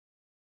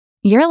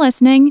You're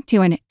listening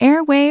to an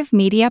Airwave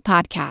Media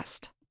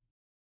Podcast.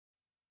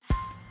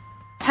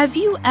 Have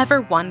you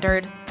ever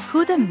wondered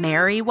who the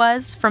Mary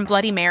was from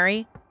Bloody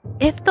Mary?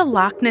 If the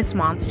Loch Ness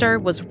Monster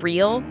was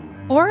real,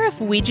 or if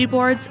Ouija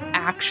boards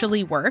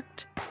actually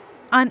worked?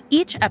 On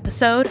each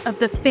episode of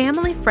the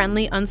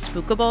family-friendly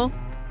Unspookable,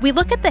 we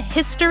look at the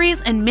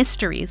histories and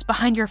mysteries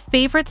behind your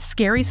favorite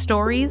scary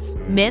stories,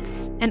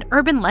 myths, and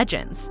urban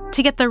legends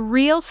to get the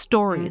real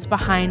stories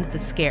behind the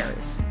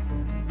scares.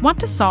 Want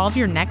to solve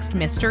your next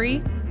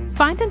mystery?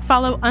 Find and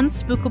follow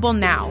Unspookable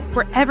now,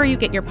 wherever you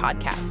get your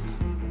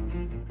podcasts.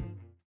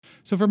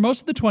 So for most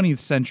of the 20th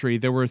century,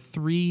 there were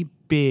three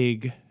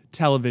big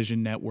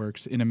television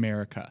networks in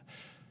America: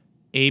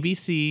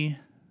 ABC,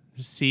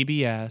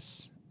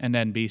 CBS, and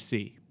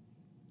NBC.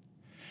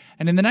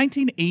 And in the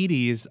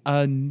 1980s,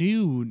 a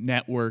new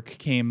network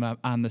came up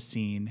on the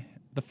scene,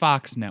 the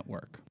Fox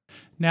network.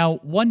 Now,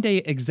 one day,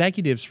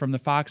 executives from the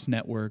Fox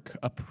network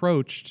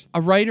approached a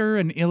writer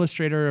and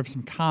illustrator of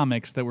some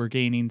comics that were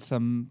gaining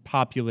some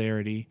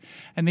popularity,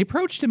 and they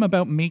approached him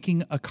about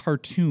making a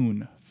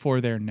cartoon for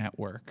their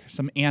network,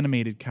 some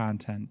animated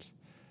content.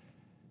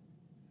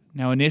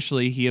 Now,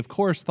 initially, he, of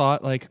course,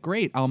 thought,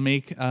 great, I'll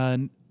make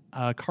a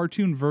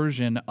cartoon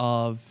version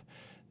of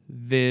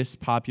this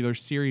popular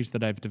series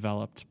that I've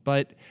developed.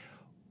 But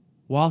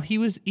while he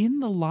was in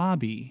the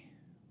lobby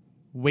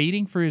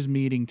waiting for his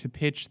meeting to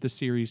pitch the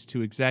series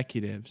to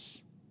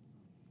executives,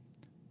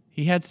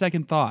 he had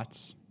second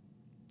thoughts.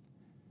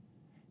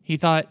 He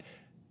thought,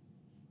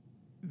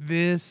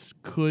 this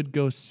could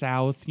go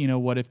south.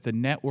 What if the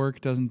network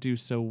doesn't do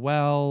so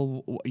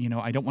well?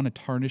 I don't want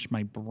to tarnish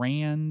my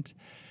brand.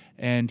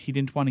 And he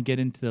didn't want to get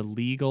into the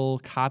legal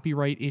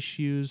copyright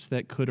issues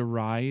that could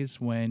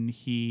arise when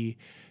he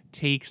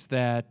takes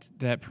that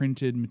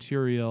printed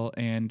material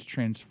and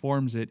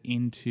transforms it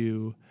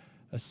into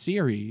a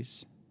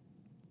series.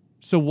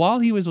 So while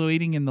he was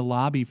waiting in the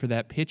lobby for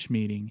that pitch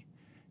meeting,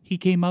 he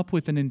came up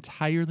with an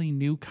entirely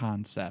new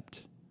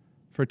concept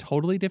for a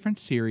totally different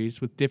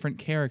series with different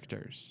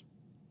characters.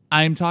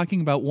 I'm talking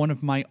about one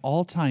of my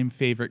all-time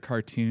favorite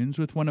cartoons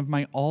with one of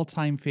my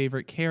all-time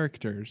favorite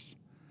characters,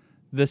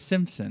 The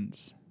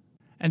Simpsons.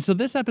 And so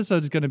this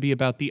episode is going to be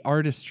about the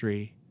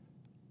artistry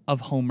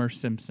of Homer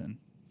Simpson.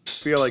 I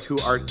feel like who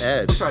art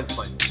Ed? Try to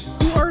spice it.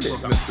 Who art is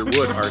Mr.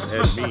 Wood art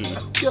Ed me?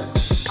 Yeah.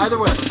 Either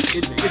way, it's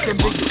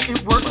ambiguous.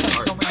 It works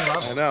on so many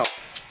levels. I know.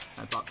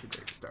 That's off to a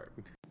great start.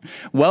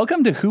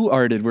 Welcome to Who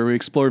Arted, where we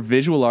explore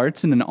visual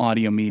arts in an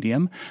audio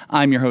medium.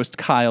 I'm your host,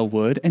 Kyle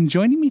Wood, and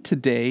joining me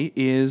today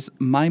is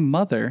my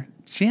mother,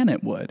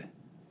 Janet Wood.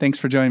 Thanks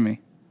for joining me.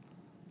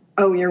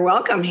 Oh, you're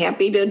welcome.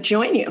 Happy to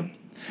join you.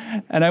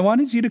 And I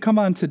wanted you to come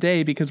on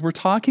today because we're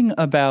talking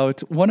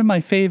about one of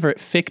my favorite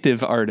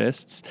fictive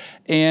artists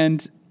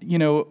and,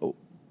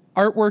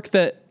 artwork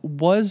that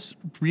was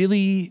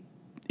really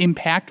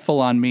impactful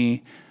on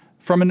me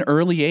from an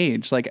early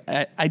age.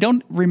 I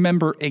don't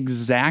remember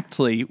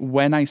exactly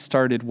when I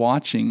started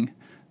watching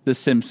The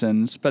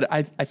Simpsons, but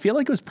I feel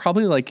like it was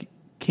probably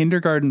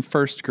kindergarten,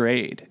 first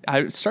grade.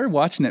 I started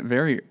watching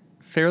it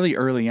fairly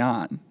early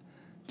on.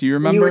 Do you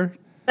remember?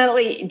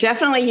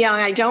 Definitely young.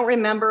 I don't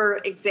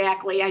remember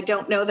exactly. I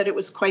don't know that it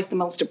was quite the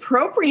most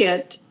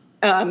appropriate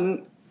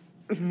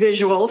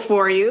visual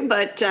for you,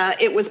 but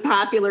it was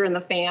popular in the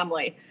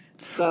family.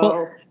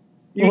 So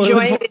you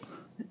joined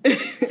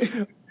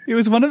it. It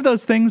was one of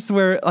those things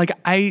where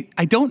I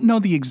don't know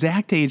the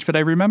exact age, but I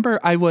remember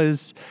I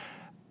was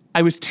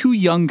too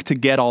young to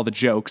get all the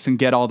jokes and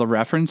get all the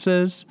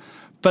references,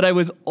 but I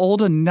was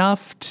old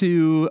enough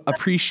to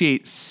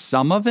appreciate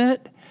some of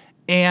it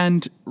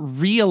and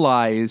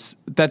realize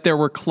that there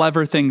were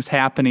clever things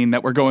happening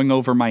that were going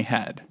over my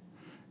head.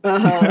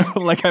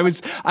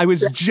 Uh-huh. I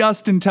was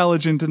just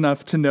intelligent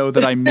enough to know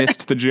that I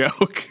missed the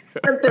joke.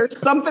 There's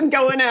something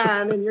going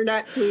on and you're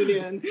not clued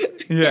in.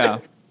 Yeah.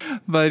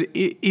 But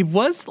it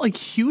was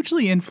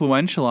hugely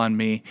influential on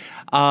me.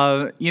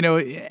 As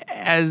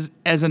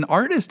an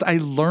artist, I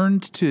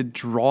learned to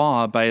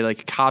draw by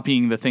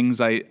copying the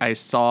things I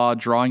saw,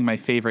 drawing my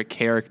favorite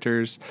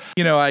characters.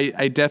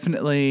 I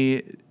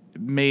definitely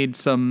made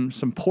some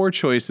poor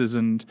choices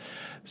and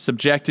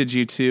subjected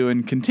you to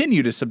and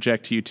continue to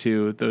subject you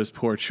to those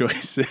poor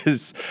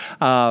choices.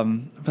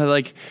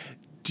 But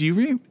do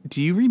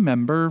you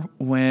remember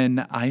when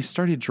I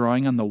started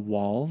drawing on the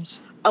walls?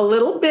 A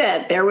little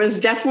bit. There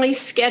was definitely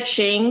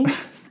sketching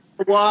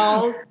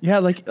walls. Yeah,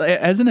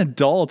 as an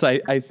adult,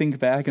 I think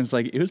back and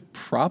it was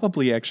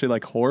probably actually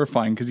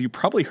horrifying because you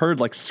probably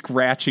heard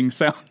scratching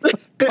sounds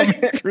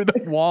coming through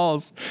the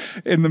walls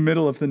in the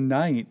middle of the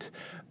night.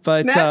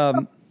 But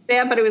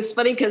yeah, but it was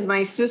funny because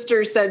my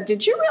sister said,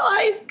 "Did you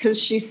realize?" Because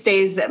she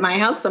stays at my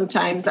house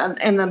sometimes,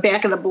 in the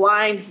back of the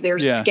blinds,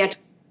 there's sketch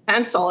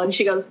pencil, and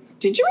she goes,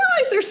 "Did you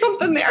realize there's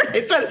something there?" I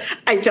said,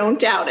 "I don't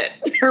doubt it,"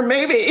 or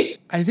maybe.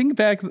 I think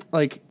back,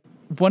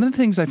 one of the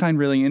things I find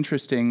really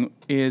interesting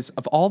is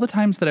of all the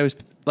times that I was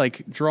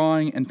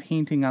drawing and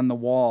painting on the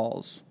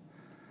walls,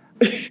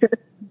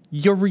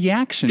 your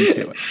reaction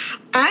to it.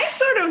 I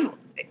sort of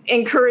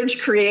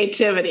encourage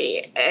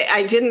creativity.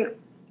 I didn't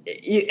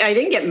I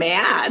didn't get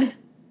mad.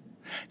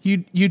 You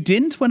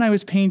didn't when I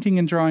was painting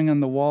and drawing on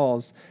the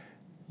walls.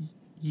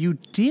 You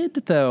did,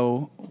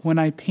 though, when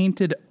I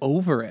painted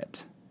over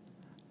it.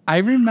 I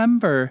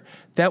remember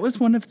that was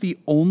one of the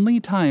only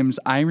times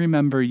I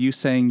remember you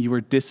saying you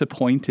were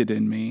disappointed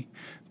in me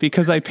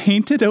because I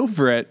painted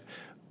over it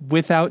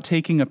without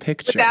taking a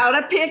picture.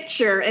 Without a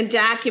picture and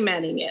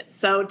documenting it.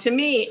 So to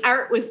me,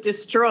 art was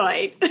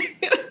destroyed.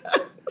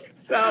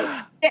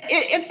 So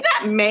it's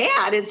not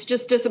mad. It's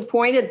just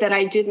disappointed that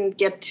I didn't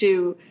get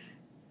to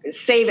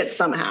save it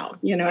somehow.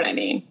 You know what I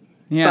mean?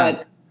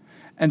 Yeah.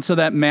 And so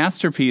that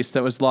masterpiece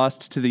that was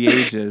lost to the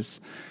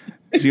ages,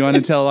 do you want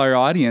to tell our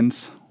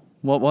audience,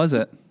 what was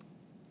it?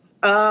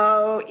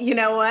 Oh, you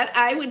know what?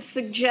 I would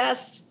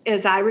suggest,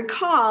 as I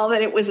recall,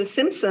 that it was a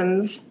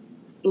Simpsons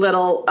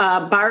little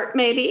Bart,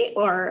 maybe,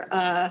 or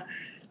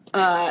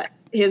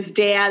his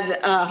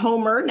dad,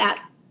 Homer. Not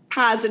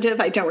positive.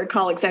 I don't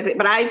recall exactly,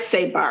 but I'd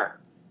say Bart.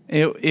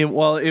 It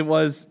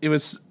was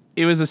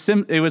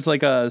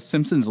like a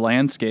Simpsons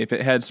landscape.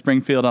 It had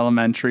Springfield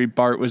Elementary.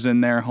 Bart was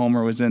in there.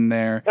 Homer was in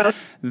there.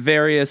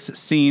 Various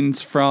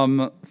scenes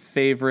from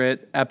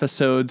favorite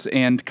episodes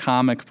and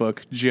comic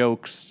book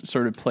jokes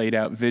sort of played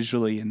out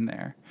visually in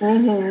there.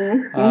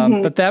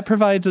 But that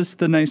provides us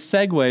the nice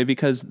segue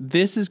because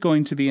this is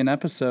going to be an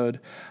episode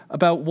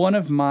about one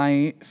of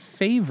my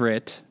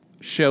favorite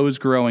shows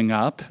growing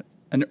up,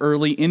 an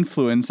early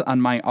influence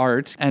on my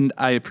art, and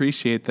I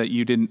appreciate that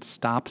you didn't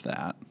stop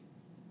that.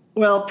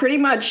 Well, pretty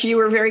much you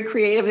were very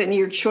creative in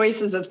your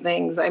choices of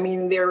things. I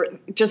mean,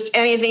 just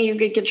anything you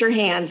could get your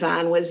hands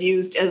on was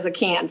used as a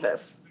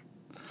canvas.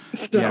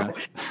 So.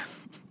 Yes.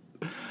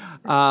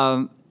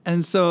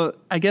 And so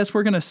I guess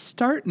we're going to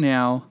start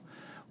now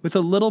with a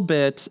little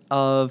bit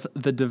of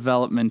the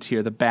development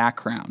here, the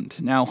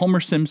background. Now, Homer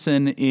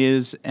Simpson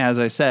is, as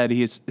I said,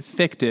 he's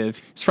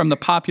fictive. He's from the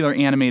popular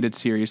animated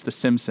series, The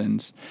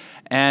Simpsons.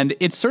 And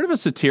it's sort of a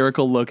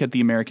satirical look at the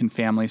American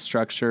family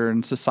structure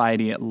and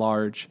society at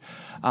large.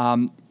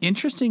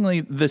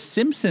 Interestingly, The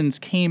Simpsons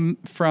came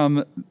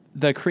from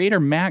the creator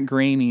Matt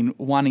Groening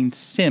wanting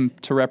simp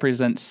to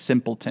represent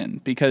simpleton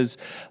because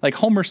like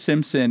Homer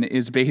Simpson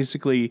is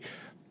basically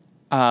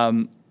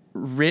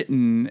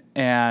written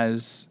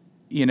as,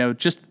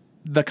 just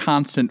the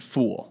constant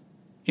fool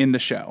in the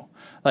show.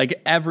 Like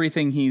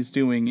everything he's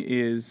doing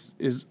is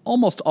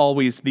almost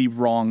always the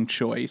wrong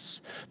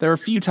choice. There are a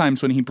few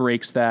times when he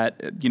breaks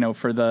that,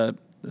 for the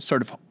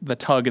sort of the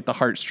tug at the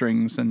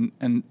heartstrings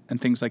and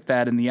things like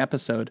that in the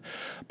episode.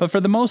 But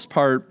for the most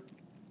part,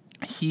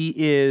 he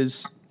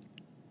is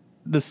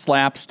the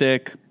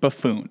slapstick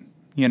buffoon.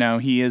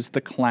 He is the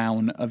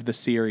clown of the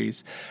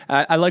series.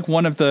 I like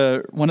one of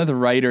the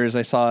writers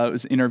I saw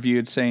was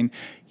interviewed saying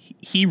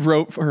he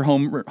wrote for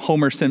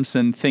Homer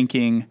Simpson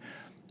thinking,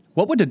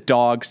 what would a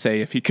dog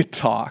say if he could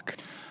talk?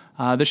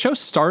 The show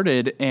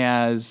started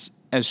as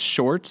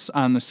shorts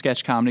on the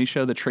sketch comedy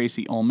show, The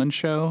Tracy Ullman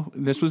Show.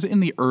 This was in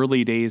the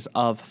early days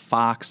of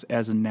Fox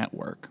as a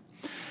network.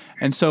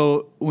 And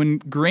so when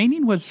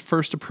Groening was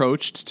first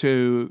approached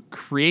to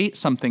create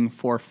something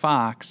for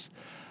Fox,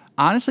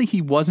 honestly,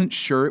 he wasn't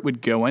sure it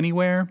would go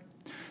anywhere.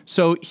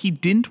 So he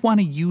didn't want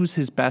to use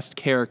his best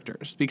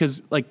characters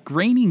because like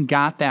Groening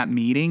got that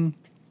meeting.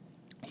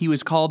 He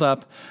was called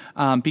up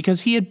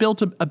because he had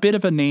built a bit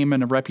of a name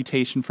and a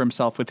reputation for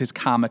himself with his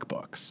comic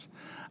books.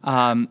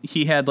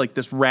 He had like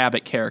this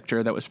rabbit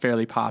character that was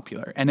fairly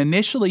popular. And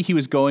initially he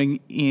was going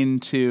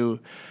to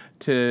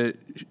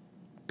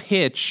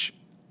pitch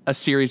a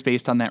series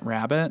based on that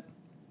rabbit.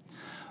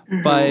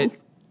 Mm-hmm. But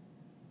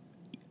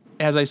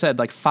as I said,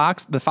 like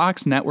the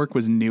Fox network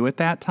was new at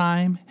that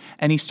time.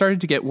 And he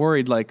started to get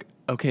worried like,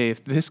 okay,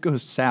 if this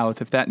goes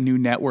south, if that new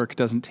network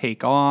doesn't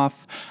take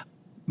off,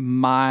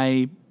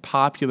 my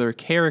popular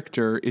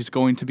character is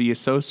going to be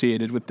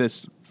associated with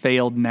this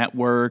failed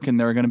network, and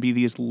there are going to be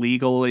these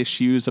legal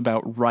issues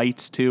about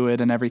rights to it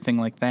and everything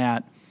like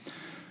that.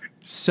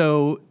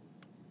 So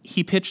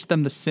he pitched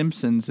them The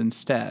Simpsons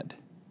instead.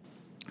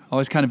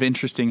 Always kind of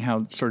interesting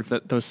how sort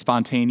of those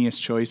spontaneous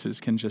choices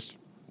can just,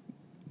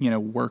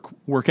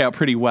 work out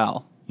pretty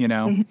well,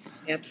 Mm-hmm.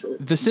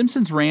 Absolutely. The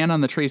Simpsons ran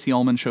on the Tracy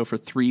Ullman Show for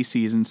 3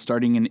 seasons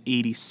starting in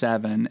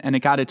 1987, and it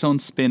got its own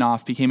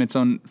spin-off, became its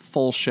own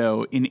full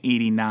show in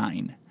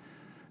 1989.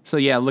 So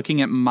yeah,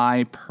 looking at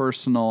my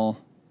personal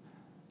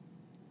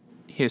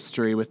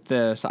history with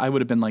this, I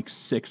would have been like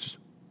 6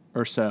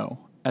 or so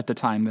at the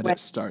time that it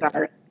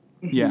started.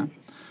 Mm-hmm. Yeah.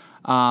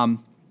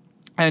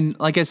 And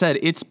like I said,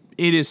 it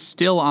is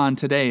still on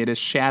today. It has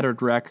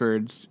shattered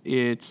records.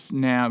 It's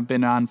now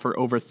been on for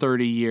over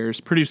 30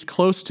 years, produced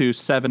close to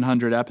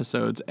 700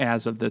 episodes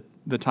as of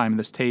the time of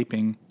this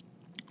taping.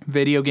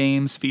 Video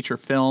games, feature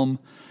film,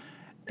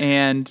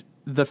 and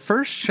the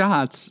first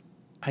shots,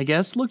 I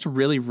guess, looked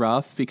really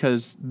rough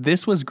because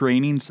this was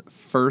Groening's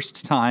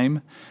first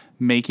time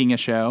making a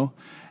show.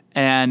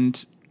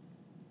 And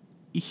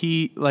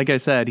he, like I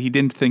said, he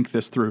didn't think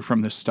this through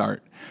from the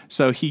start.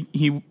 So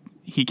he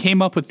he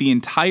came up with the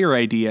entire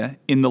idea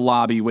in the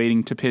lobby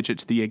waiting to pitch it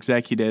to the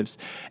executives,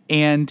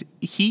 and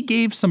he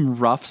gave some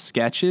rough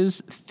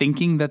sketches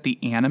thinking that the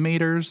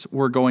animators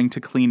were going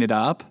to clean it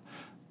up,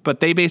 but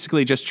they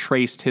basically just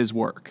traced his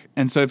work.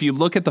 And so if you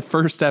look at the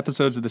first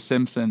episodes of The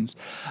Simpsons,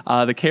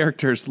 the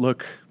characters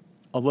look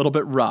a little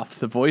bit rough.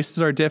 The voices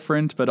are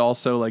different, but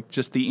also like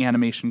just the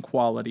animation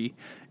quality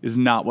is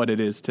not what it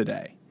is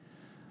today.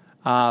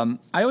 I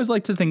always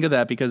like to think of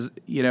that because,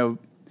 you know,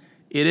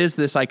 it is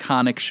this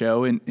iconic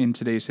show in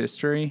today's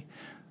history,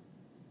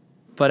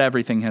 but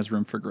everything has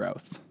room for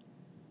growth.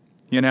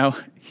 You know,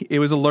 it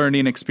was a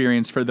learning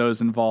experience for those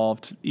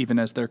involved, even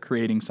as they're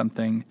creating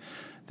something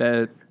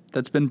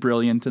that's been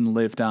brilliant and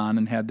lived on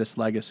and had this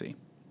legacy.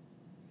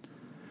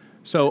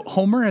 So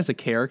Homer as a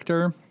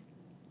character,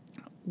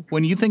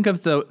 when you think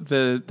of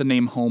the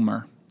name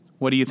Homer,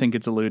 what do you think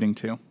it's alluding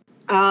to?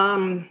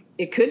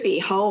 It could be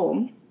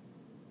home,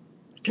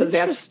 because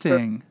that's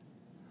the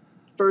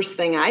first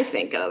thing I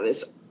think of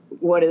is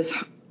what is,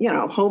 you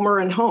know, Homer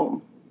and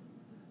home.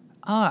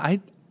 I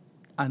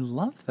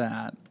love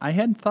that. I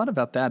hadn't thought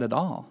about that at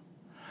all.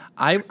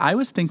 I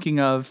was thinking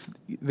of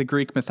the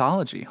Greek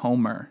mythology,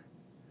 Homer.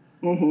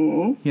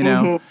 Mm-hmm. You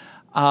know,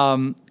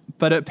 mm-hmm.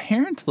 But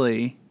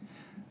apparently,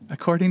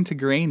 according to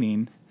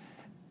Graining,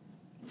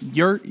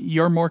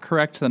 you're more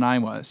correct than I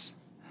was,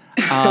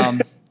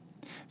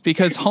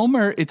 because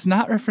Homer, it's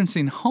not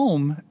referencing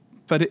home,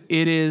 but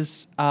it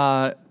is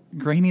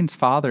Graining's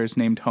father is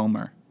named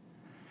Homer,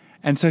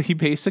 and so he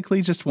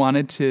basically just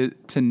wanted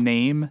to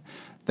name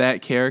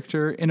that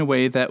character in a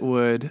way that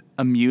would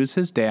amuse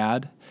his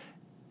dad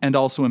and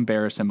also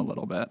embarrass him a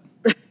little bit.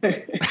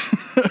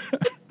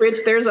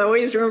 Rich, there's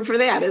always room for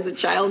that as a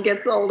child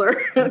gets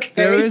older. Okay?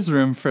 There is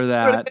room for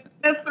that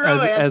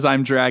as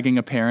I'm dragging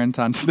a parent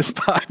onto this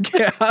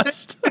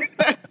podcast.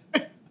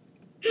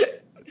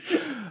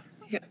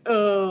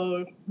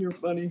 Oh, you're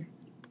funny.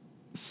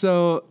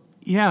 So,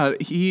 yeah,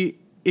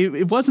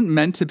 it wasn't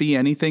meant to be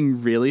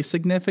anything really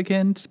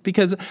significant,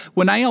 because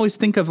when I always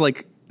think of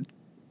like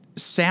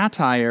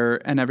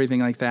satire and everything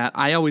like that,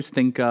 I always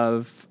think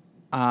of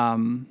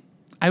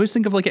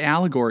like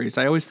allegories.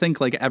 I always think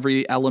like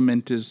every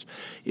element is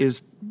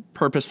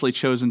purposefully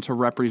chosen to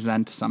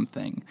represent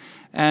something.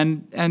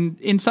 And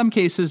in some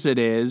cases it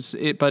is,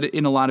 but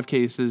in a lot of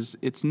cases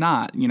it's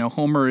not. You know,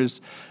 Homer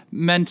is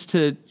meant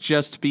to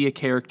just be a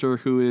character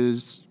who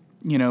is,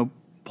 you know,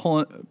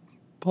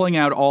 pulling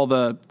out all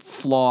the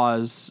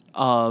flaws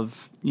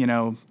of, you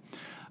know,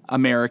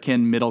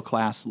 American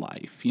middle-class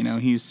life. You know,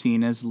 he's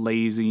seen as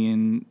lazy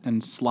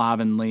and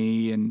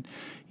slovenly, and,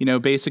 you know,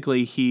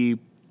 basically he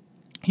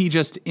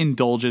just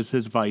indulges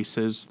his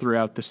vices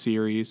throughout the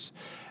series.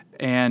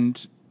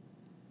 And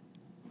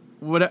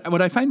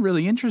what I find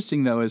really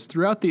interesting, though, is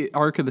throughout the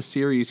arc of the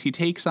series, he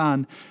takes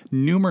on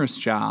numerous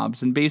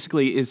jobs and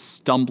basically is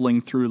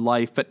stumbling through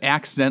life, but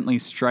accidentally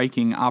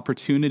striking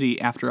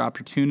opportunity after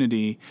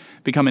opportunity,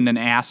 becoming an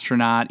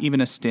astronaut, even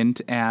a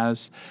stint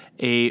as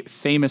a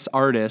famous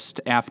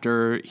artist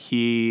after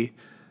he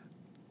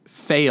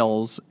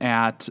fails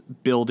at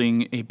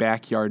building a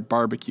backyard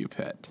barbecue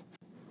pit.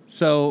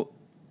 So,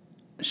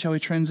 shall we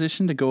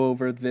transition to go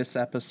over this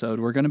episode?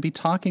 We're going to be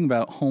talking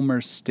about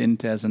Homer's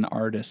stint as an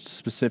artist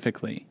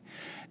specifically.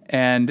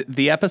 And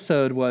the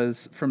episode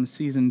was from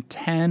season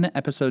 10,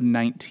 episode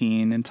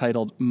 19,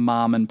 entitled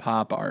Mom and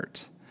Pop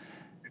Art.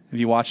 Have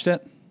you watched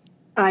it?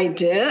 I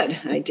did.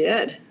 I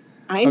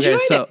enjoyed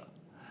it.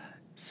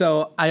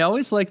 So I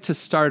always like to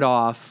start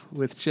off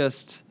with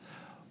just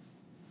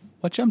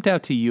what jumped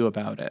out to you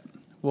about it.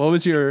 What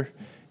was your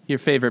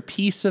favorite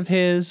piece of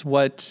his?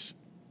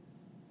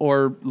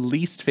 Or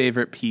least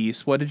favorite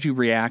piece? What did you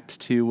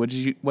react to? What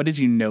did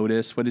you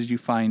notice? What did you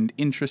find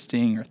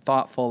interesting or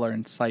thoughtful or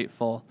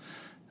insightful?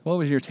 What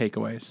was your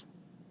takeaways?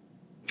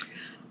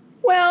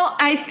 Well,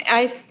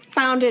 I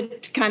found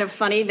it kind of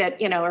funny that,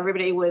 you know,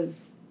 everybody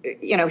was,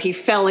 you know, he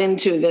fell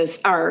into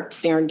this art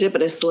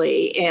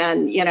serendipitously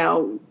and, you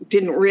know,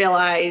 didn't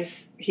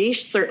realize, he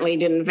certainly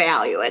didn't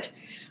value it.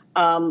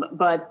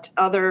 But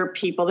other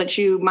people that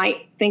you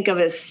might think of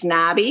as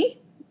snobby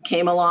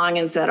came along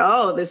and said,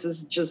 oh, this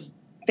is just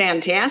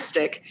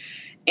fantastic.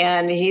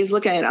 And he's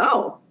looking at,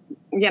 oh,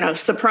 you know,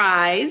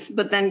 surprise,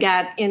 but then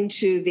got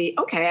into the,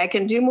 okay, I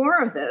can do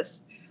more of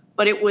this.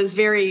 But it was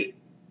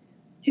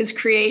his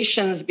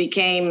creations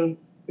became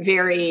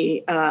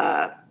very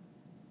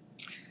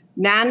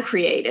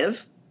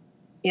non-creative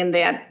in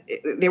that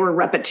they were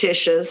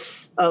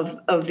repetitious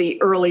of the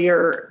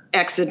earlier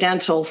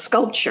accidental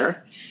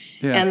sculpture.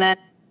 Yeah. And then,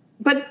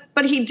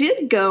 but he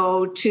did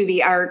go to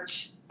the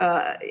art.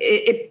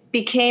 It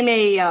became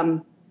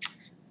a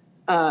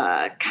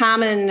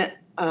common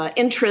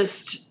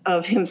interest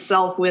of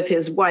himself with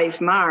his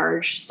wife,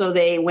 Marge. So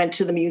they went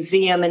to the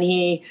museum and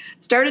he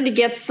started to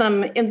get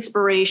some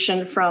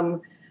inspiration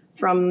from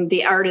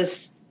the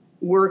artist's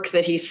work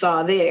that he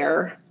saw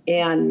there.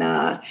 And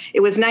it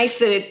was nice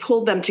that it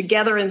pulled them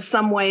together in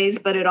some ways,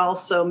 but it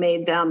also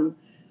made them,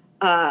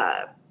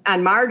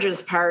 on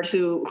Marge's part,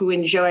 who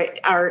enjoyed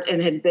art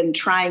and had been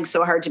trying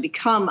so hard to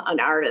become an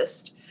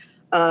artist,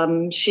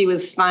 She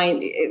was fine,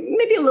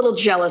 maybe a little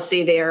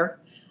jealousy there.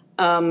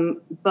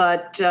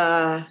 But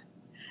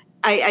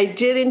I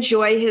did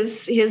enjoy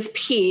his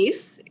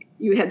piece.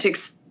 You had to,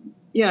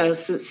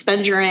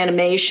 suspend your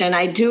animation.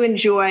 I do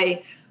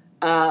enjoy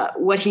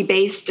what he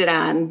based it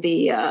on.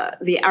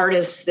 The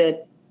artist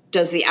that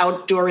does the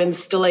outdoor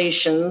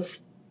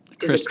installations.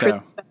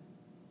 Christo.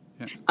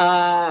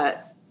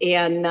 They're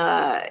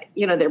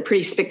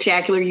pretty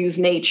spectacular, use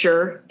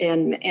nature.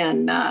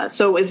 And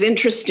so it was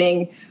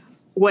interesting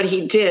what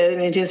he did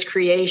in his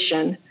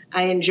creation.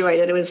 I enjoyed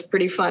it. It was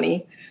pretty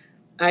funny.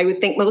 I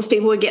would think most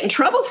people would get in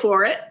trouble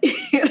for it.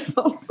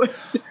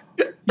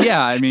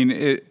 Yeah, I mean,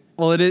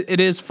 it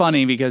is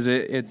funny because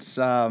it's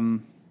the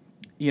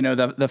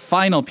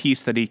final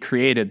piece that he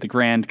created, the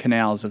Grand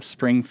Canals of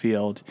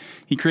Springfield,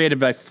 he created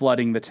by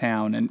flooding the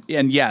town.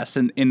 And yes,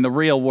 in the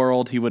real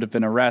world, he would have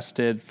been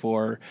arrested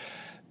for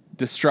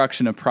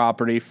destruction of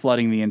property,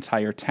 flooding the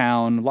entire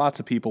town. Lots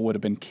of people would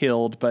have been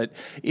killed. But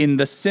in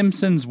the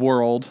Simpsons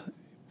world,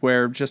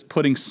 where just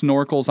putting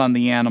snorkels on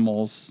the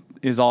animals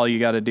is all you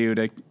got to do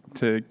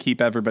to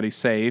keep everybody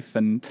safe,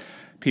 and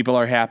people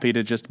are happy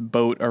to just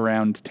boat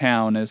around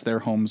town as their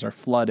homes are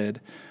flooded.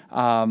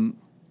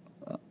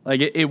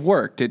 It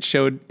worked. It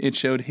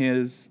showed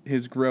his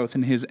growth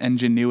and his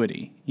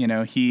ingenuity.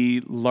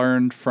 He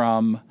learned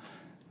from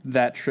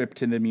that trip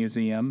to the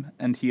museum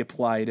and he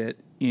applied it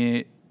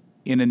in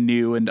a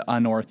new and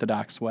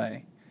unorthodox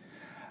way.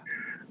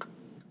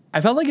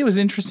 I felt like it was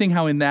interesting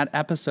how in that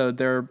episode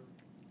there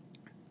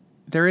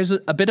is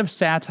a bit of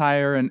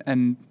satire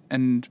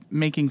and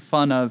making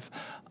fun of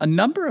a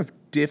number of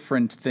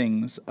different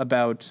things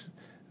about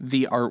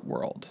the art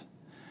world.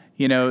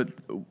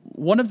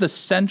 One of the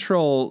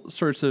central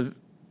sorts of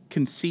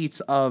conceits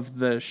of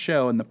the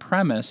show and the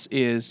premise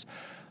is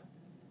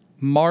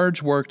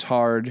Marge worked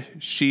hard.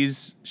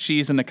 She's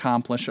an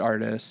accomplished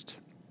artist,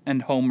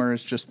 and Homer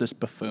is just this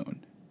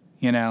buffoon.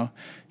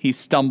 He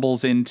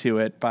stumbles into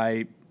it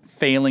by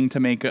failing to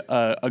make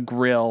a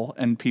grill,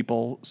 and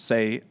people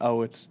say,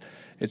 "Oh, it's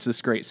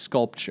this great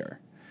sculpture."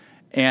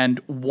 And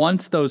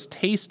once those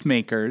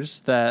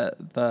tastemakers,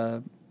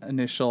 the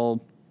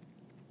initial,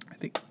 I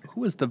think,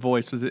 who was the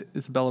voice? Was it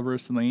Isabella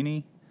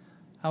Rossellini?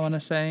 I want to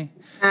say.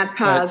 Not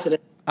positive.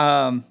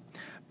 But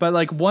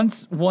like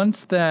once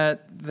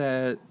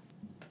the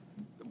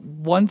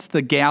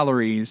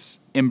galleries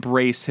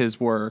embrace his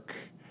work,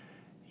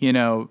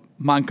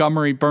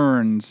 Montgomery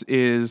Burns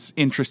is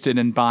interested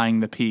in buying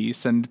the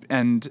piece,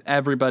 and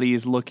everybody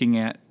is looking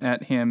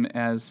at him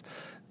as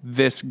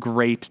this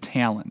great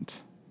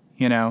talent,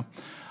 And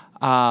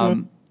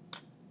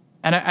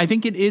I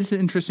think it is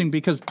interesting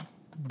because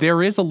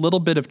there is a little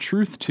bit of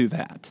truth to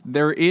that.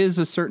 There is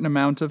a certain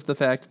amount of the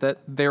fact that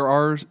there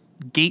are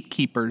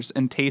gatekeepers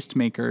and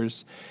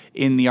tastemakers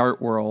in the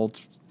art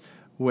world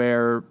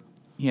where,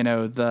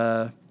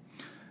 what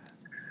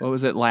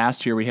was it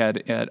last year we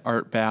had at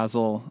Art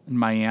Basel in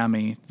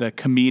Miami, the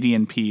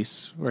comedian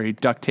piece where he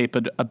duct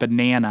taped a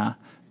banana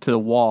to the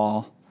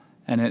wall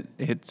and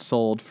it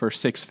sold for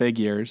 6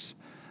 figures.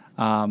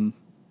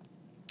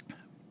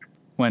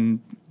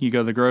 When you go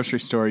to the grocery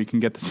store, you can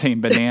get the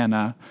same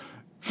banana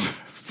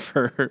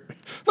for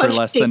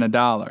less than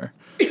 $1.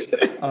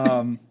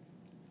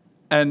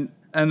 And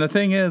the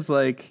thing is,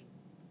 like,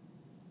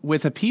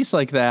 with a piece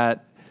like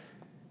that,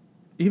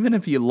 even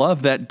if you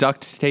love that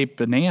duct tape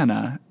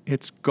banana,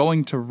 it's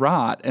going to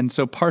rot. And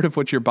so part of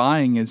what you're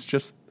buying is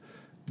just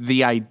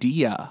the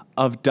idea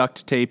of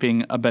duct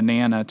taping a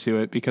banana to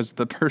it because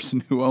the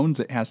person who owns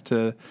it has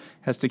to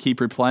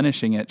keep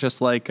replenishing it. Just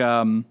like,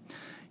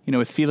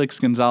 with Felix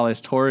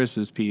Gonzalez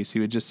Torres's piece, he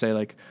would just say,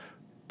 like,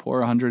 pour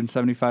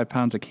 175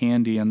 pounds of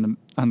candy on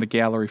the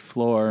gallery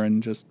floor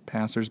and just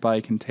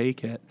passersby can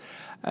take it.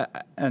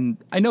 And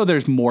I know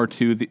there's more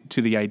to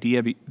the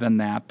idea than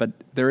that, but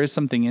there is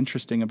something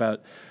interesting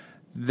about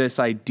this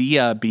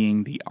idea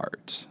being the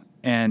art.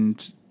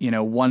 And,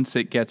 once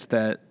it gets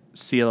that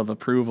seal of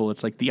approval,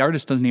 it's like the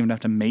artist doesn't even have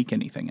to make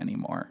anything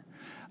anymore.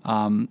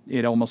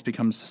 It almost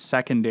becomes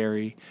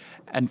secondary.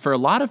 And for a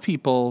lot of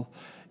people,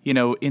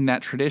 in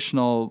that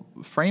traditional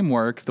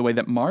framework, the way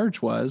that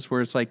Marge was,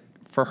 where it's like,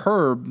 for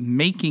her,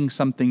 making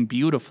something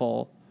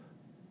beautiful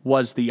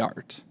was the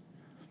art.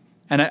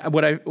 And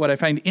what I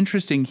find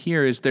interesting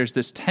here is there's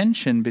this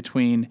tension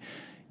between,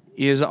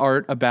 is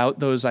art about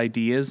those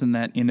ideas and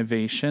that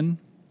innovation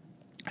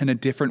and a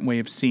different way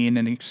of seeing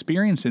and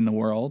experiencing the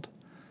world,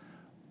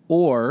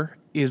 or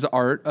is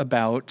art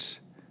about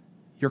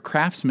your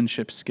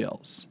craftsmanship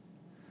skills?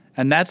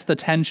 And that's the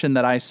tension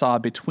that I saw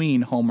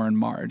between Homer and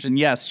Marge. And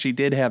yes, she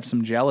did have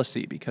some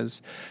jealousy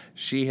because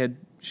she had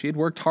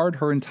worked hard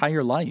her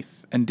entire life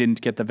and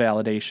didn't get the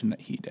validation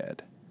that he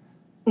did.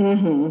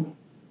 Mm-hmm.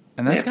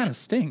 And that's gotta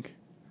stink.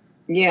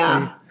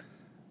 Yeah.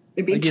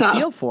 It'd be tough.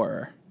 You feel for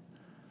her.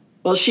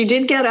 Well, she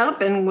did get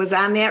up and was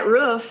on that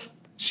roof.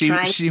 She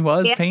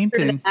was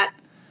painting.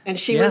 And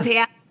she was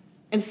happy.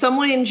 And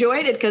someone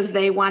enjoyed it because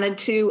they wanted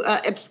to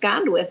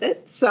abscond with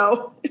it.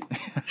 So.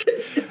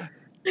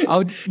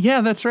 Oh,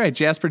 yeah, that's right.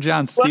 Jasper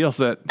John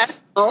steals it.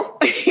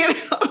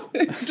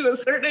 to a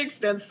certain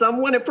extent,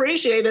 someone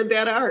appreciated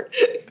that art.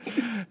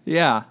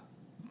 Yeah.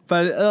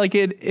 But like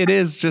it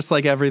is just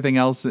like everything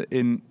else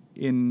in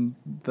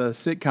the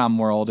sitcom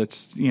world.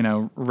 It's,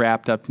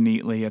 wrapped up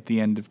neatly at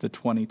the end of the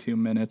 22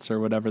 minutes or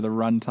whatever the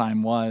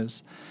runtime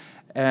was.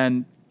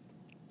 And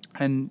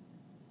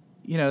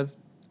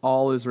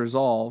all is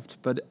resolved.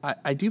 But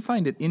I do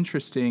find it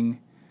interesting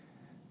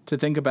to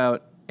think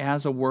about,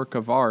 as a work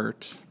of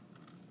art,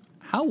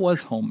 how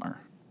was Homer?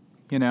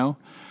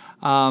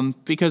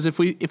 Because if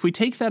we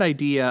take that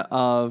idea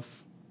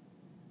of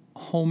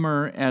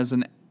Homer as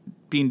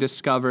being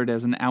discovered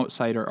as an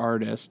outsider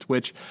artist,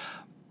 which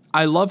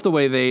I love the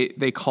way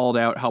they called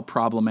out how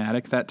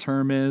problematic that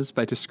term is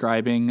by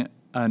describing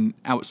an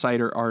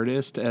outsider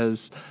artist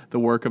as the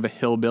work of a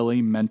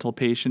hillbilly, mental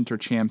patient, or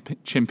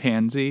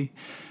chimpanzee.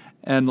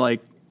 And like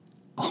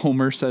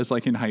Homer says,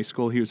 like in high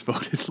school, he was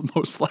voted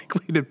most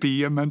likely to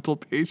be a mental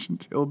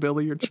patient,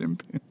 hillbilly, or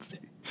chimpanzee.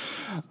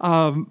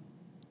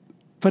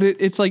 But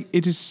it's like,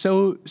 it is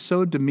so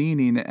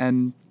demeaning,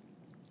 and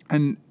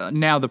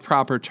now the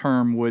proper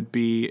term would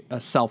be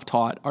a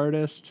self-taught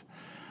artist.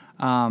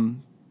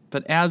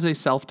 But as a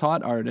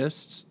self-taught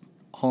artist,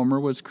 Homer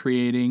was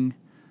creating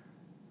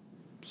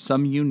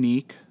some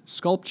unique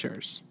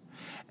sculptures.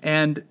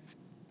 And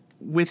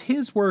with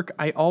his work,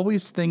 I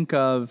always think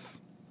of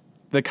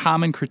the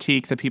common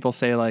critique that people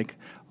say, like,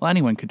 well,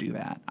 anyone could do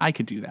that. I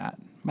could do that.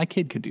 My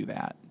kid could do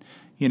that.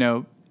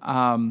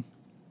 And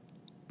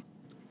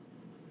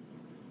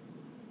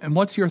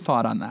what's your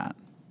thought on that?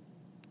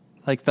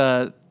 Like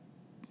the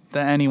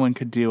anyone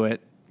could do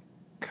it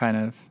kind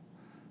of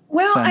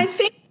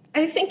sense.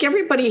 I think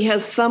everybody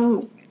has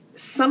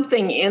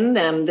something in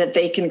them that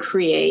they can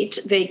create.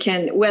 They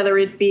can, whether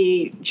it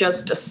be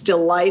just a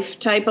still life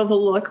type of a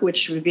look,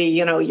 which would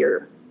be,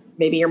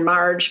 maybe your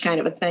Marge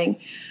kind of a thing.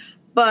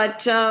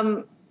 But,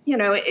 I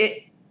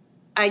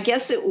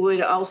guess it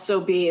would also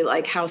be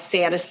like how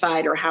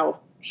satisfied or how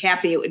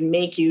happy it would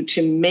make you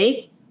to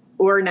make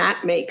or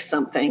not make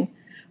something.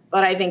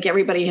 But I think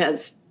everybody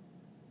has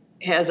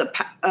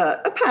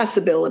a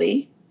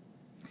possibility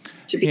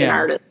to be an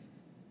artist.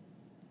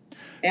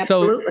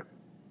 Absolutely.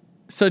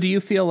 So do you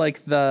feel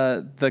like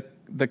the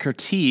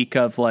critique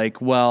of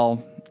like,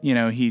 well,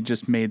 he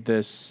just made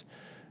this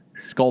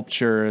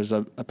sculpture as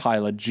a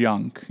pile of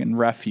junk and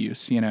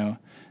refuse,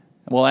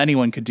 well,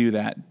 anyone could do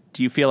that.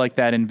 Do you feel like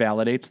that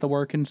invalidates the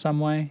work in some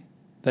way?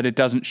 That it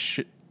doesn't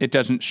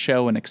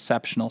show an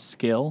exceptional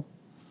skill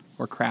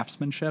or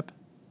craftsmanship?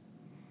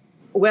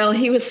 Well,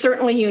 he was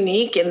certainly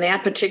unique in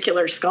that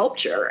particular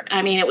sculpture.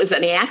 I mean, it was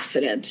an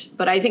accident,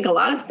 but I think a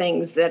lot of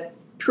things that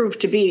prove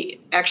to be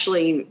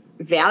actually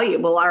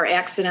valuable are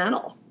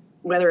accidental,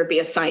 whether it be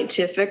a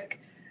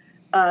scientific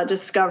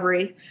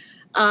discovery,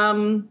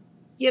 or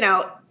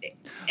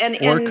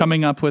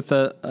coming up with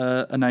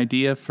an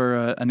idea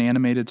for an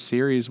animated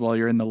series while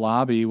you're in the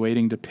lobby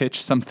waiting to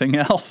pitch something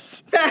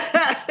else.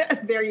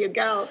 There you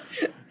go.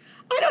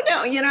 I don't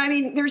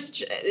know.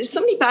 There's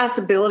so many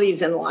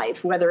possibilities in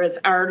life, whether it's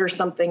art or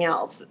something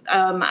else.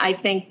 I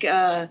think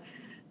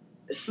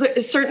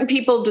certain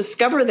people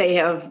discover they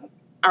have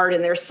art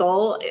in their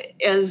soul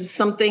as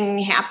something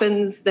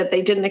happens that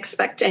they didn't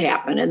expect to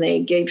happen, and they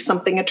gave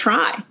something a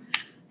try.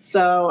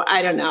 So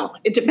I don't know.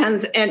 It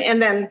depends.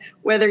 And then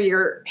whether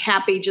you're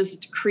happy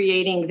just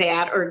creating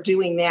that or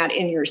doing that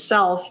in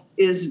yourself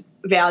is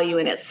value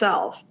in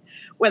itself.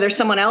 Whether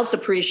someone else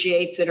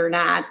appreciates it or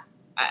not,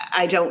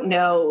 I don't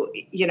know.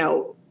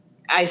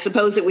 I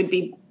suppose it would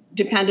be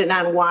dependent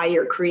on why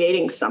you're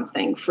creating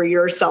something, for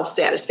your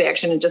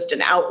self-satisfaction and just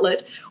an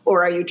outlet,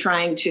 or are you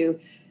trying to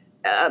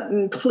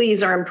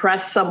please or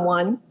impress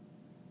someone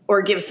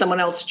or give someone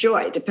else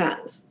joy?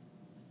 Depends.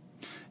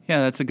 Yeah,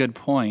 that's a good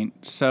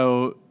point.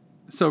 So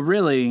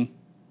really,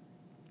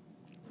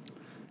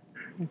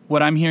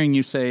 what I'm hearing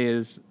you say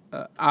is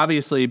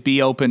obviously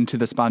be open to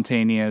the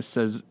spontaneous,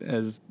 as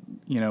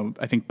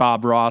I think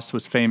Bob Ross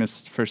was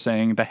famous for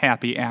saying the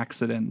happy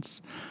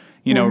accidents,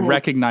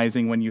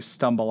 recognizing when you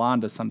stumble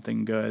onto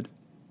something good.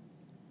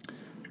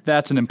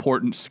 That's an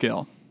important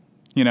skill,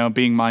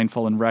 being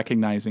mindful and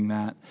recognizing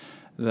that,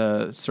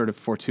 the sort of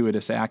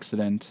fortuitous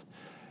accident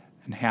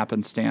and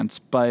happenstance,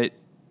 but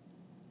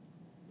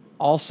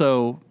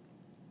also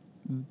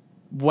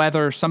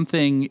whether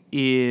something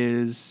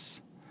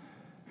is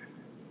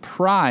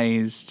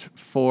prized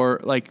for,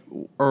 like,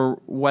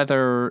 or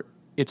whether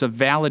it's a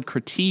valid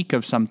critique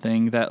of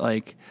something that,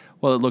 like,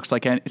 well, it looks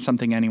like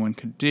something anyone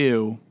could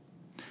do.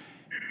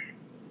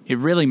 It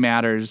really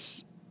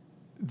matters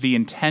the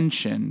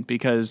intention,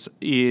 because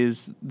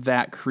is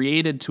that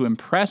created to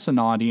impress an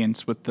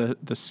audience with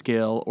the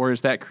skill, or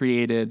is that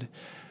created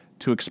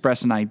to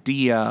express an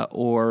idea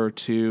or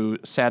to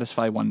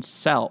satisfy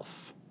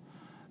oneself?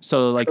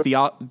 So like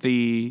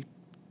the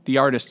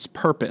artist's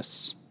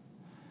purpose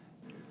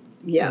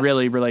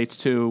really relates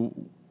to,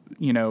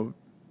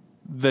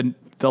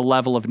 the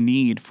level of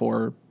need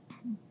for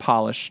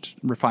polished,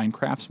 refined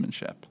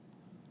craftsmanship.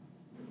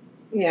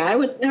 Yeah, I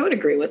would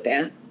agree with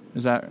that.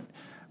 Is that?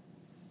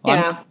 Well,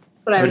 yeah.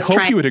 But I would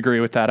hope you would agree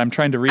with that. I'm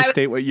trying to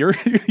restate what you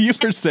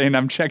were saying.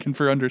 I'm checking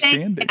for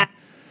understanding.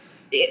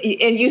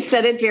 And you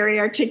said it very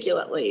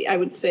articulately. I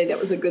would say that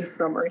was a good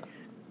summary.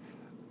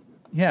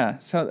 Yeah,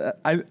 so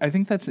I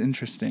think that's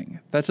interesting.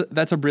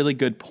 That's a really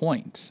good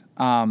point.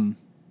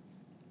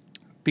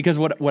 Because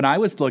when I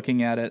was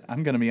looking at it,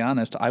 I'm going to be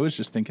honest, I was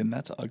just thinking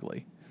that's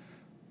ugly.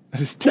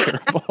 That is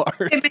terrible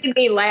art. It made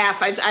me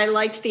laugh. I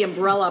liked the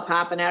umbrella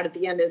popping out at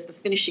the end as the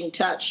finishing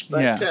touch.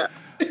 But yeah.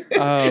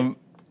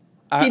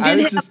 He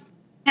did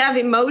have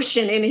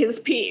emotion in his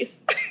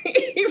piece,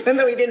 even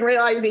though he didn't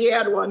realize he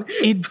had one.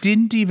 It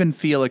didn't even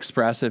feel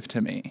expressive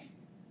to me.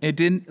 It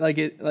didn't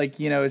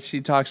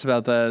she talks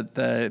about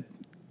the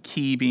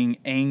key being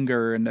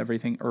anger and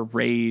everything, or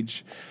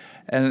rage.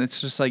 And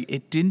it's just like,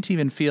 it didn't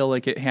even feel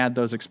like it had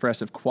those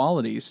expressive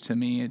qualities to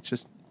me. It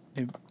just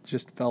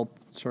felt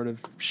sort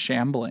of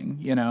shambling,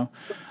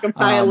 A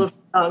pile of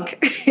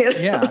junk.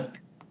 Yeah.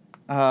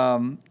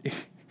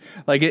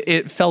 Like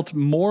it felt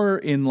more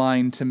in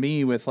line to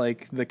me with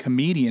like the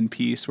comedian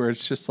piece, where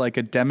it's just like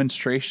a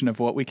demonstration of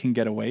what we can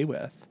get away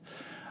with.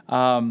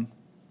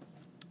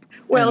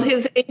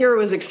 His anger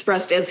was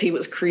expressed as he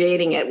was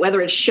creating it.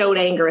 Whether it showed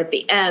anger at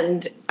the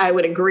end, I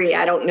would agree.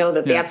 I don't know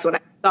that that's what I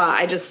saw.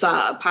 I just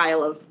saw a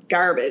pile of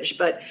garbage,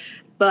 but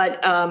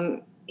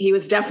he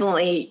was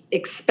definitely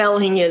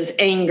expelling his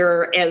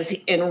anger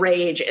and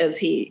rage as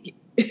he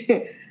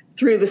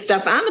threw the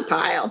stuff on the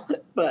pile.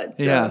 But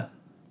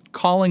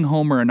calling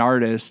Homer an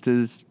artist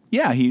is,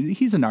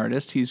 he's an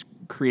artist. He's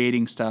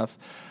creating stuff,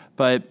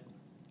 but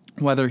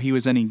whether he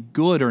was any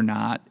good or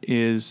not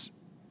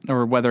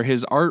or whether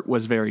his art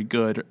was very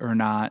good or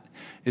not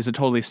is a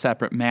totally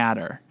separate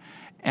matter.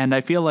 And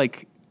I feel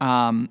like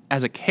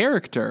as a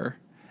character,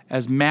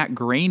 as Matt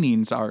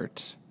Groening's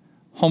art,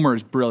 Homer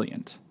is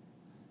brilliant.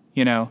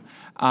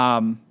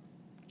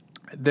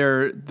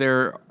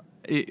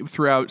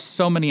 Throughout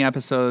so many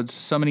episodes,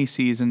 so many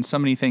seasons, so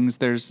many things,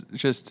 there's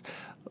just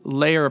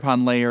layer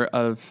upon layer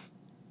of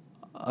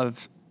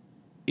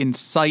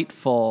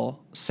insightful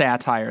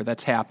satire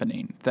that's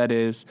happening, that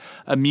is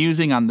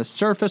amusing on the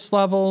surface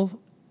level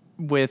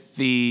with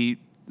the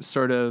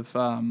sort of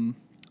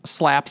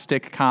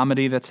slapstick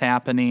comedy that's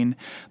happening,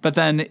 but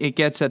then it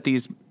gets at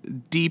these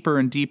deeper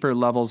and deeper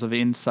levels of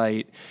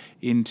insight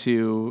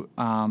into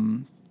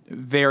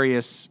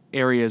various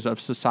areas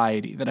of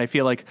society that I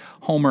feel like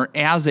Homer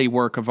as a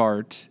work of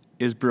art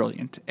is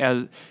brilliant.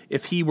 As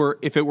if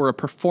it were a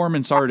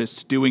performance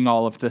artist doing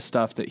all of this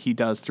stuff that he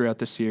does throughout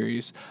the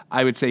series,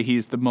 I would say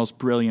he's the most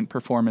brilliant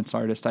performance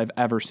artist I've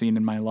ever seen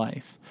in my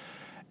life.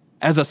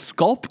 As a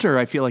sculptor,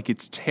 I feel like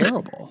it's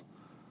terrible.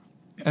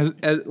 As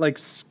like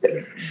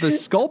the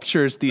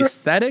sculptures, the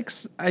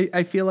aesthetics,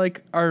 I feel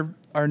like are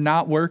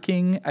not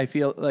working. I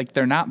feel like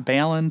they're not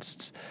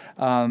balanced.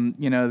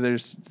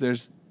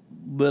 There's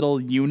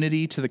little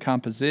unity to the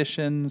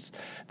compositions.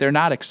 They're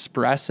not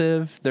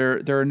expressive.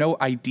 There are no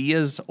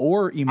ideas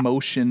or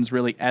emotions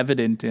really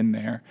evident in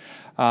there.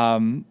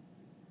 But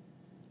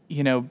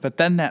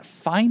then that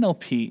final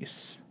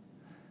piece,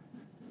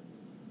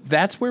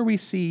 that's where we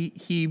see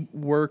he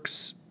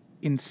works,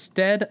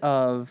 instead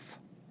of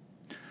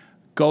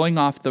going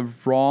off the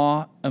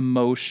raw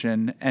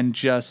emotion and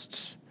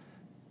just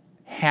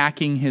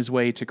hacking his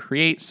way to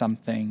create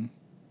something.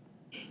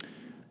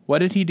 What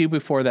did he do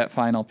before that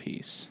final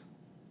piece?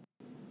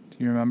 Do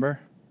you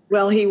remember?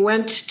 Well, he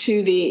went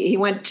to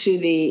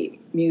the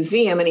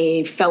museum and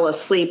he fell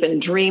asleep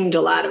and dreamed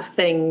a lot of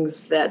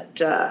things that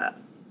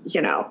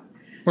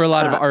were a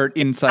lot of art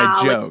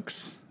inside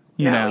jokes,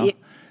 Yeah.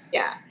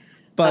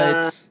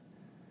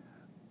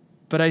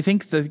 But I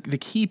think the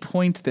key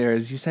point there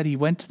is, you said he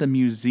went to the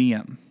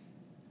museum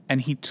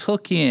and he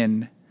took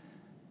in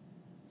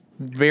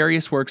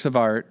various works of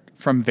art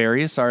from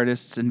various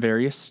artists in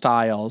various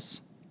styles.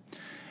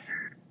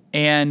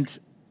 And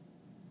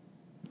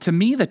to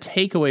me, the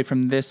takeaway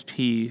from this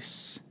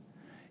piece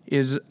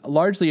is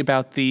largely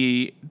about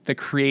the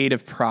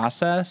creative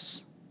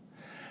process.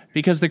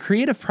 Because the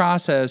creative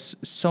process,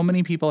 so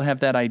many people have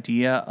that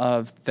idea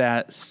of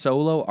that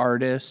solo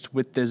artist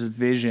with this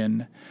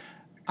vision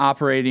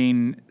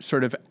operating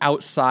sort of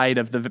outside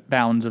of the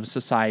bounds of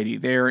society.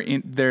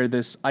 They're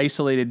this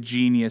isolated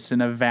genius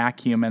in a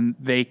vacuum, and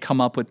they come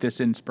up with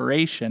this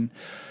inspiration.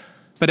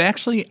 But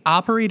actually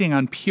operating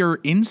on pure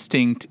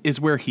instinct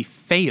is where he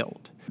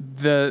failed.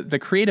 The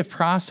creative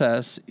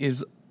process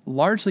is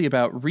largely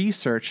about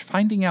research,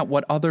 finding out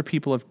what other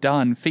people have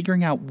done,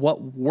 figuring out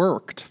what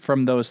worked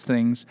from those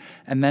things,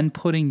 and then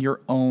putting your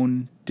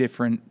own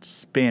different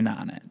spin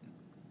on it.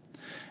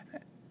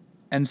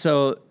 And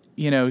so,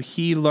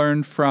 he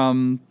learned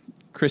from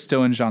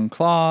Christo and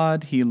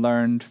Jean-Claude, he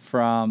learned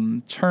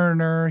from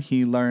Turner,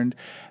 he learned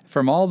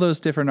from all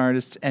those different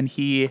artists, and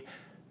he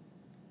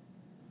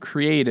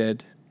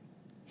created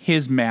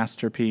his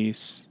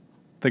masterpiece,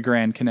 The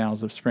Grand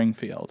Canals of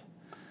Springfield.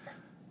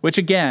 Which,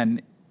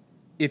 again,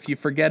 if you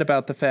forget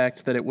about the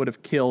fact that it would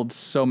have killed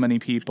so many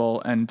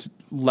people and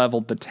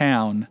leveled the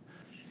town.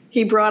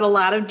 He brought a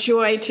lot of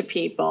joy to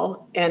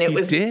people, and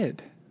it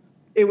did.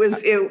 It was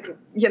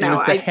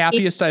the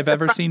happiest I've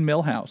ever seen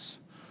Milhouse.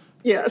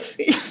 Yes.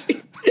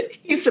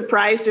 He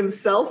surprised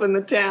himself in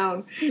the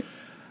town.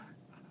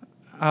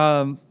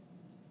 And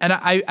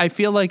I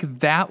feel like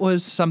that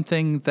was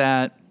something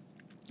that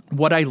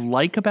what I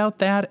like about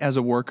that as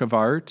a work of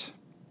art,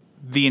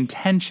 the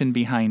intention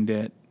behind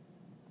it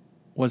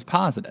was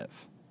positive.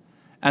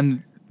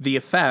 And the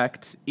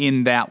effect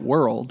in that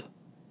world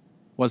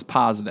was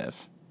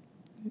positive.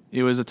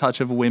 It was a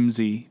touch of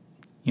whimsy,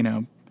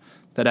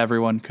 that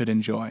everyone could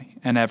enjoy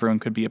and everyone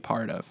could be a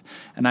part of.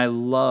 And I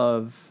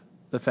love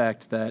the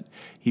fact that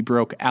he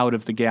broke out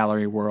of the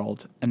gallery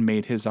world and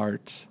made his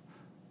art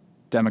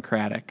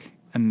democratic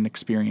and an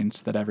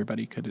experience that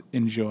everybody could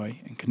enjoy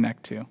and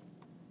connect to.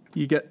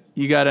 You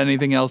got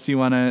anything else you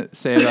want to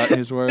say about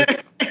his work?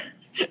 I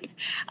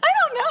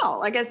don't know.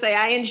 Like I say,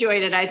 I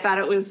enjoyed it. I thought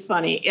it was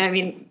funny. I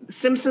mean,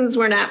 Simpsons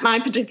were not my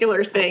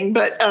particular thing,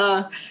 but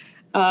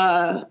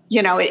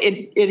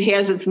it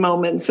has its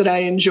moments that I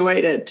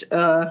enjoyed it.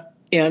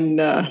 It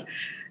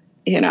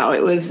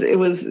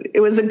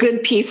was a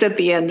good piece at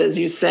the end, as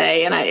you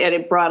say, and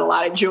it brought a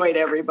lot of joy to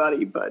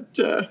everybody. But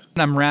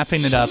I'm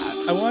wrapping it up.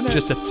 I want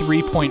just a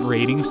 3-point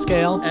rating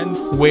scale.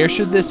 And where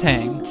should this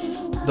hang?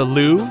 The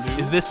Louvre?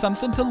 Is this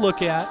something to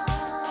look at?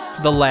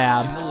 The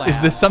lab? Is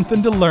this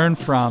something to learn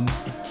from?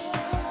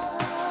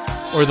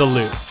 Or the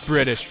Louvre?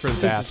 British for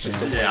the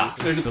bathroom. Yeah.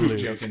 There's a Louvre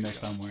joke in there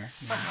somewhere.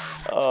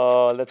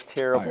 Oh, that's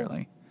terrible.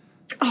 Entirely.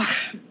 oh,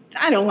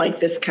 I don't like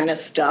this kind of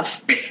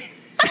stuff.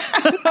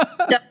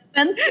 I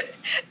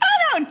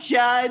don't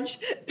judge.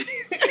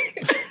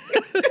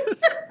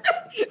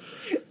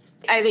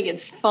 I think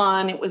it's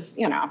fun. It was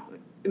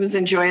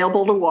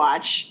enjoyable to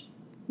watch.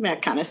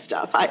 That kind of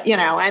stuff. You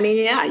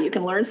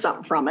can learn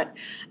something from it.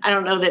 I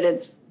don't know that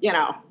it's,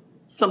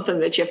 something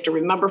that you have to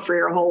remember for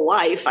your whole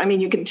life. I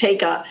mean, you can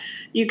take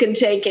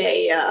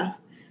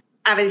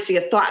obviously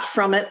a thought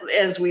from it,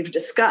 as we've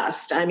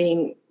discussed. I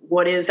mean,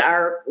 what is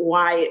art?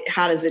 Why?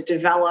 How does it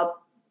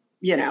develop?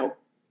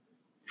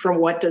 From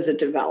what does it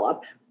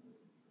develop?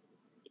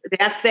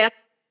 That's that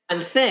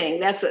one thing.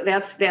 That's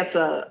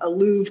a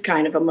Louvre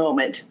kind of a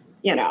moment.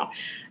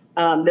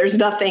 There's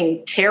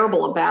nothing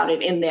terrible about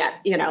it in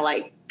that,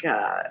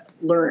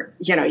 learn,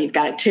 you've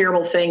got a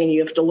terrible thing and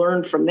you have to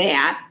learn from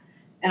that.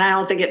 And I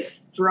don't think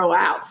it's throw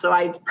out. So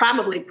I'd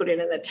probably put it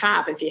in the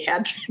top if you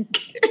had to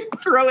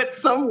throw it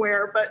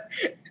somewhere, but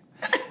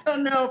I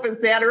don't know if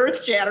it's that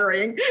earth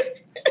shattering.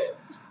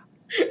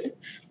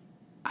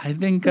 I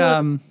think,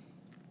 I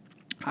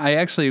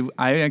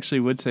actually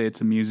would say it's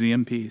a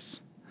museum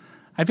piece.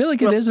 I feel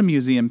like it is a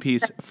museum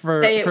piece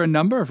for a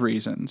number of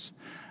reasons.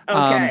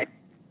 Okay.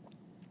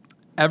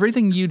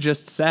 Everything you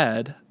just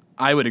said,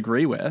 I would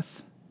agree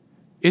with.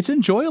 It's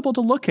enjoyable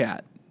to look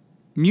at.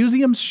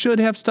 Museums should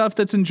have stuff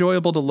that's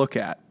enjoyable to look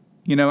at.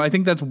 I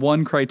think that's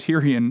one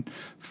criterion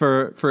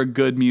for a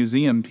good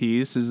museum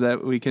piece is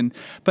that we can.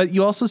 But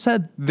you also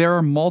said there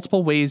are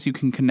multiple ways you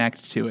can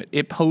connect to it.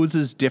 It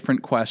poses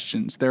different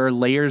questions. There are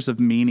layers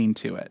of meaning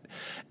to it.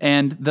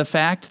 And the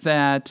fact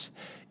that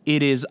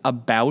it is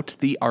about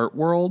the art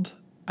world,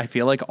 I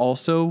feel like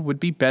also would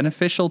be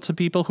beneficial to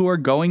people who are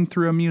going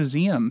through a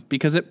museum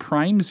because it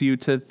primes you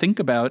to think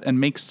about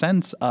and make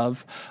sense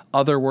of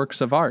other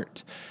works of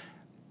art.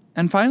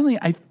 And finally,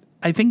 I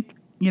think,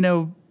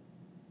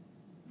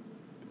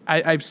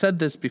 I've said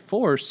this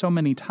before so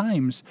many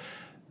times.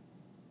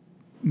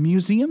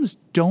 Museums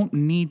don't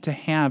need to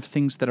have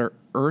things that are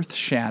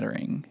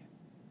earth-shattering.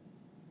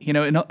 In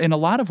a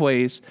lot of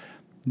ways,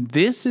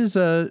 this is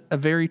a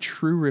very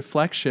true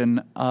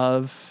reflection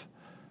of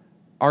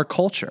our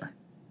culture.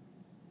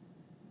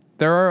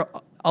 There are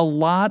a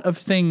lot of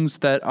things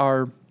that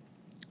are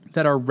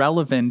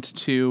relevant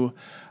to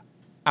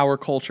our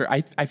culture.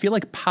 I feel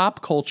like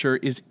pop culture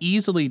is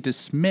easily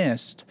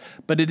dismissed,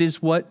 but it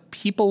is what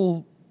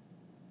people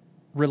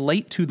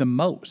relate to the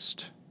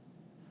most.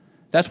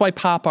 That's why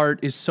pop art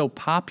is so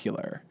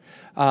popular,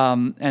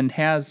 and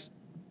has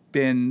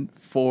been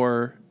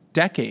for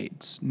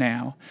decades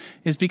now,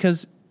 is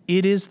because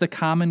it is the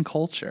common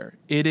culture.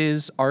 It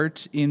is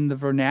art in the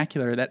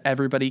vernacular that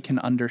everybody can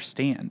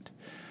understand.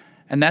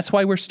 And that's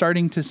why we're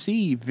starting to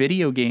see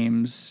video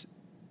games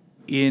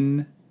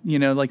in,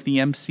 like the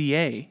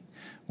MCA.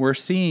 We're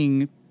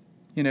seeing,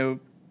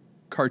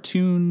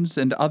 cartoons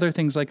and other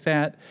things like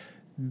that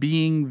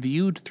being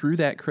viewed through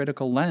that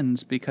critical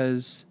lens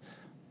because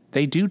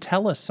they do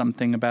tell us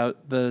something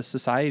about the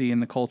society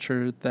and the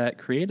culture that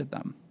created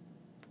them.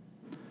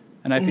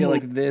 And I feel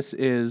like this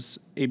is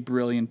a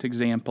brilliant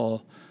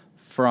example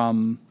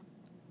from,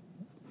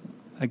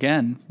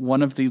 again,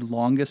 one of the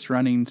longest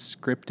running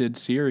scripted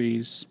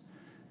series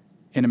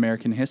in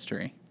American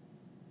history.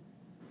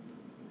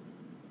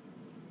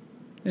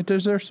 It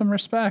deserves some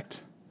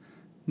respect.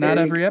 Not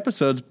every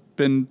episode's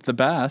been the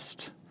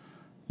best,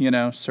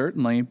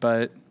 certainly,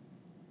 but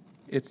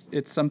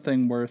it's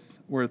something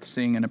worth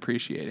seeing and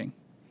appreciating.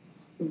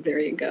 There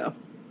you go.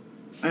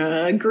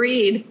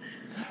 Agreed.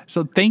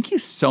 So thank you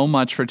so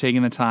much for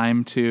taking the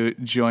time to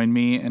join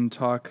me and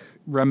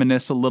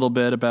reminisce a little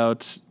bit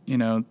about,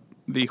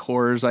 the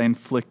horrors I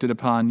inflicted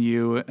upon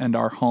you and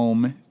our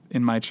home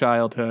in my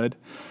childhood.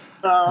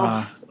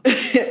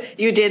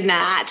 You did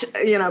not,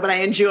 but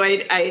I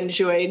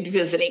enjoyed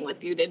visiting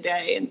with you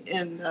today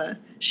and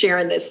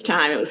sharing this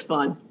time. It was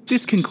fun.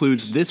 This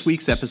concludes this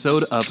week's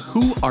episode of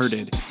Who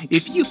Arted.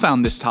 If you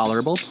found this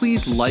tolerable,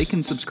 please like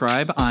and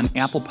subscribe on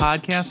Apple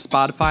Podcasts,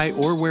 Spotify,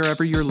 or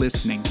wherever you're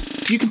listening.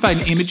 You can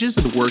find images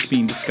of the work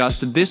being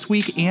discussed this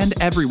week and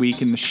every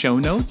week in the show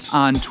notes,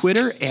 on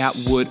Twitter at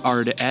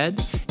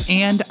WoodArtEd,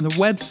 and on the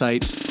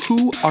website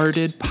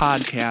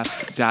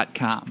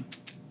whoartedpodcast.com.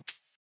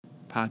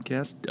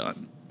 Podcast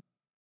done.